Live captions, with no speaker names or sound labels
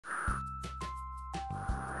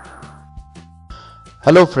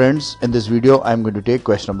Hello friends, in this video I am going to take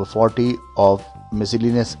question number 40 of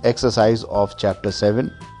miscellaneous exercise of chapter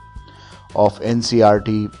 7 of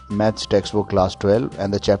Ncert maths textbook class 12,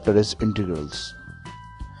 and the chapter is integrals.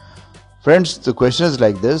 Friends, the question is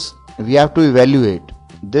like this: we have to evaluate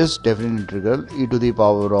this definite integral e to the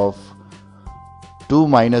power of 2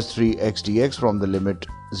 minus 3x dx from the limit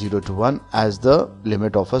 0 to 1 as the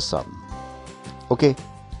limit of a sum. Okay,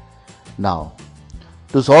 now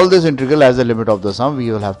to solve this integral as the limit of the sum,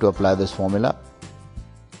 we will have to apply this formula.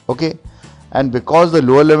 Okay, and because the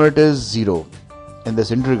lower limit is 0 in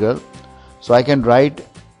this integral, so I can write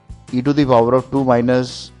e to the power of 2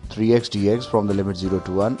 minus 3x dx from the limit 0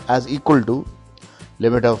 to 1 as equal to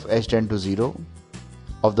limit of h tend to 0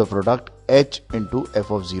 of the product h into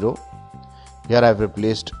f of 0. Here I have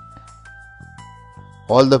replaced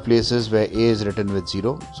all the places where a is written with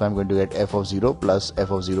 0, so I am going to get f of 0 plus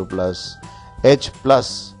f of 0 plus h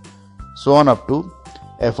plus so on up to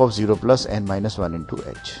f of 0 plus n minus 1 into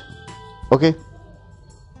h. Okay,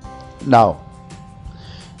 now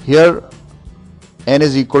here n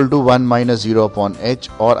is equal to 1 minus 0 upon h,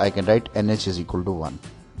 or I can write nh is equal to 1.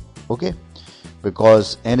 Okay,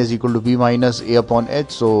 because n is equal to b minus a upon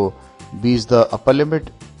h, so b is the upper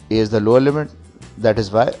limit, a is the lower limit. That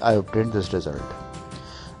is why I obtained this result.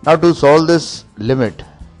 Now to solve this limit,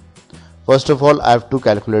 first of all I have to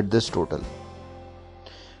calculate this total.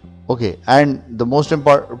 Okay, and the most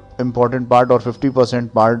important part, or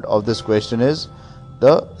 50% part of this question, is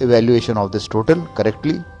the evaluation of this total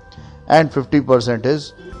correctly, and 50%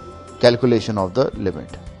 is calculation of the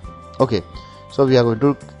limit. Okay, so we are going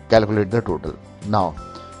to calculate the total. Now,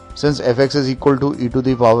 since fx is equal to e to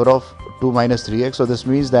the power of 2 minus 3x, so this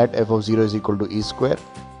means that f of 0 is equal to e square.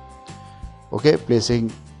 Okay, placing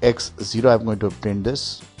x 0, I am going to obtain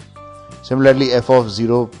this. Similarly, f of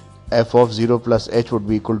 0 plus h would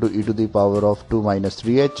be equal to e to the power of 2 minus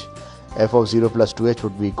 3h. f of 0 plus 2h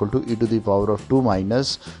would be equal to e to the power of 2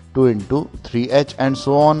 minus 2 into 3h, and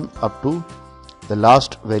so on up to the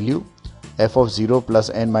last value, f of 0 plus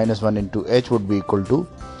n minus 1 into h would be equal to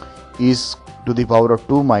e to the power of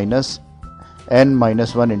 2 minus n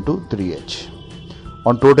minus 1 into 3h.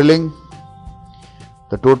 On totaling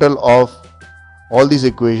the total of all these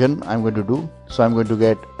equations I am going to do, so I am going to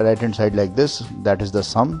get right hand side like this, that is the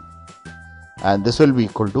sum, and this will be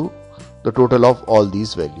equal to the total of all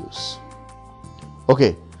these values.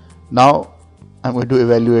 Okay, now I am going to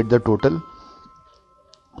evaluate the total.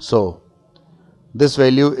 So this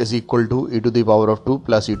value is equal to e to the power of 2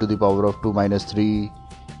 plus e to the power of 2 minus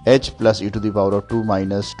 3h plus e to the power of 2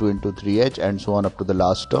 minus 2 into 3h, and so on up to the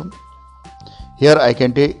last term. Here I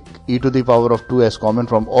can take e to the power of 2 as common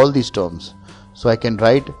from all these terms, so I can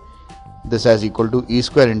write this as equal to e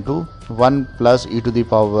square into 1 plus e to the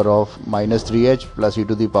power of minus 3h plus e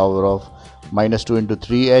to the power of minus 2 into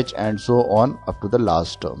 3h, and so on up to the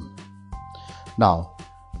last term. Now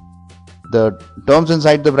the terms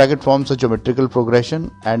inside the bracket forms a geometrical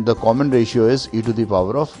progression, and the common ratio is e to the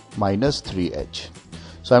power of minus 3h.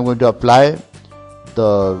 So I am going to apply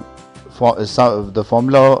the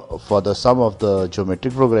formula for the sum of the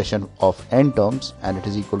geometric progression of n terms, and it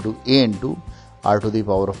is equal to a into r to the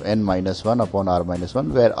power of n minus 1 upon r minus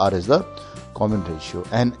 1, where r is the common ratio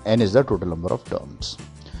and n is the total number of terms.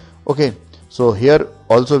 Okay, so here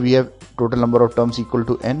also we have total number of terms equal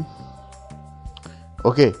to n.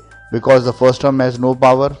 Okay, because the first term has no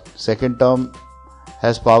power, second term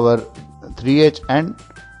has power 3h, and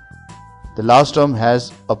the last term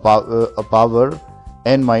has a power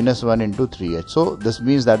n minus 1 into 3h. So this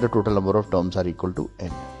means that the total number of terms are equal to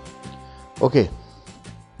n. Okay,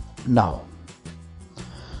 now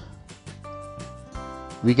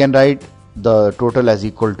we can write the total as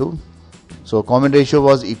equal to, so common ratio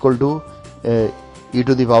was equal to e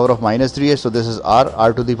to the power of minus 3h, so this is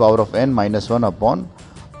r to the power of n minus 1 upon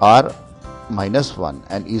r minus 1,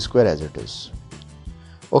 and e square as it is.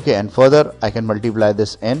 Okay, and further I can multiply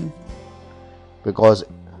this n because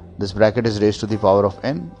this bracket is raised to the power of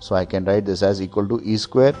n, so I can write this as equal to e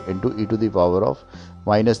square into e to the power of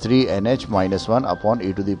minus 3 nh minus 1 upon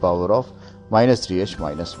e to the power of minus 3h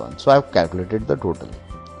minus 1. So I have calculated the total.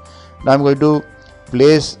 Now I am going to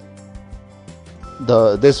place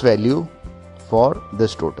this value for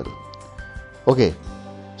this total. Okay,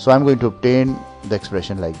 so I am going to obtain the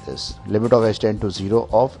expression like this: limit of h tend to 0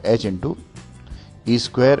 of h into e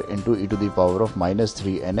square into e to the power of minus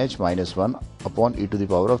 3 nh minus 1 upon e to the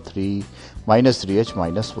power of 3 minus 3h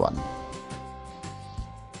minus 1.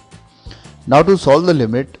 Now to solve the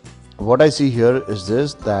limit, what I see here is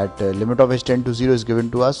this, that limit of h tend to 0 is given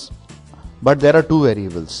to us, but there are two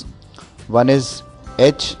variables. One is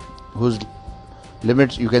h, whose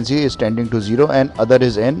limit you can see is tending to 0 and other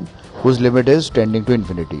is n whose limit is tending to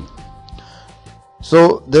infinity.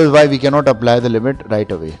 So this is why we cannot apply the limit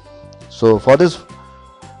right away. So for this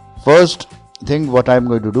first thing, what I am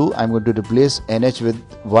going to do, I am going to replace nh with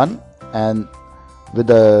 1, and with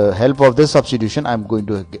the help of this substitution I am going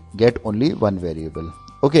to get only one variable.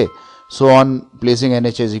 Okay, so on placing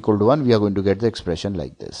nh is equal to 1, we are going to get the expression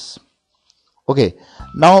like this. Okay,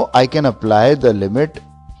 now I can apply the limit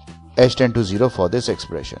h tend to 0 for this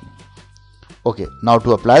expression. Okay, now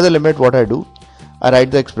to apply the limit, what I do, I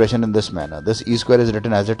write the expression in this manner. This e square is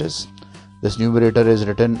written as it is. This numerator is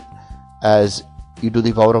written as e to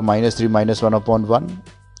the power of minus 3 minus 1 upon 1,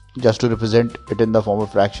 just to represent it in the form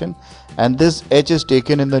of fraction. And this h is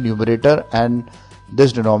taken in the numerator and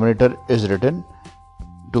this denominator is written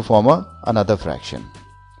to form another fraction.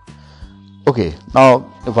 Okay, now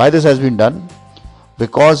why this has been done?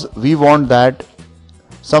 Because we want that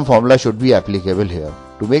some formula should be applicable here.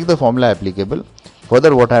 To make the formula applicable,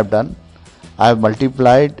 further what I have done, I have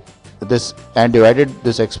multiplied this and divided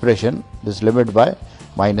this expression, this limit, by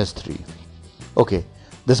minus 3. Okay,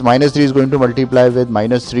 this minus 3 is going to multiply with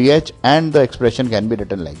minus 3h and the expression can be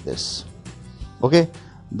written like this. Okay,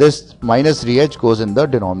 this minus 3h goes in the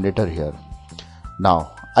denominator here.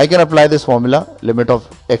 Now I can apply this formula, limit of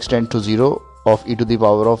x tends to 0 of e to the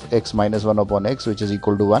power of x minus 1 upon x, which is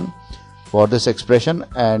equal to 1 for this expression,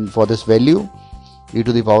 and for this value e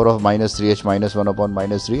to the power of minus 3h minus 1 upon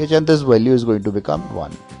minus 3h, and this value is going to become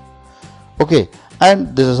 1. Okay,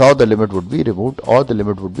 and this is how the limit would be removed or the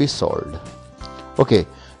limit would be solved. Okay,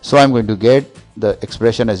 so I am going to get the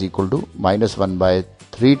expression as equal to minus 1 by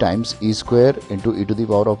 3 times e square into e to the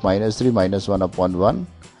power of minus 3 minus 1 upon 1,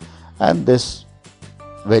 and this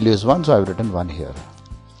value is 1, so I have written 1 here.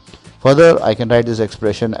 Further, I can write this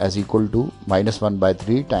expression as equal to minus 1 by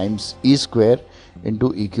 3 times e square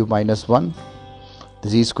into e cube minus 1.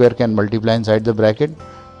 This e square can multiply inside the bracket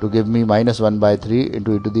to give me minus 1 by 3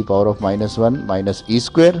 into e to the power of minus 1 minus e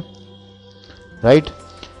square, right?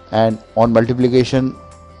 And on multiplication,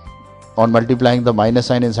 on multiplying the minus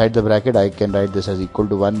sign inside the bracket, I can write this as equal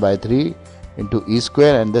to 1 by 3 into e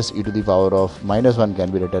square, and this e to the power of minus 1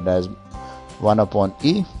 can be written as 1 upon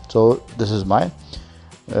e. So this is my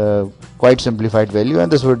quite simplified value,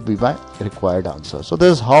 and this would be my required answer. So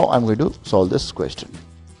this is how I'm going to solve this question.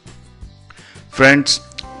 Friends,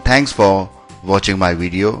 thanks for watching my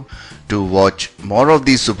video. To watch more of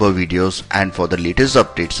these super videos and for the latest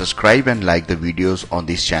updates, subscribe and like the videos on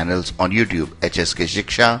these channels on YouTube, HSK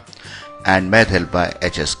Shiksha and Math Help by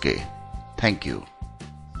HSK. Thank you.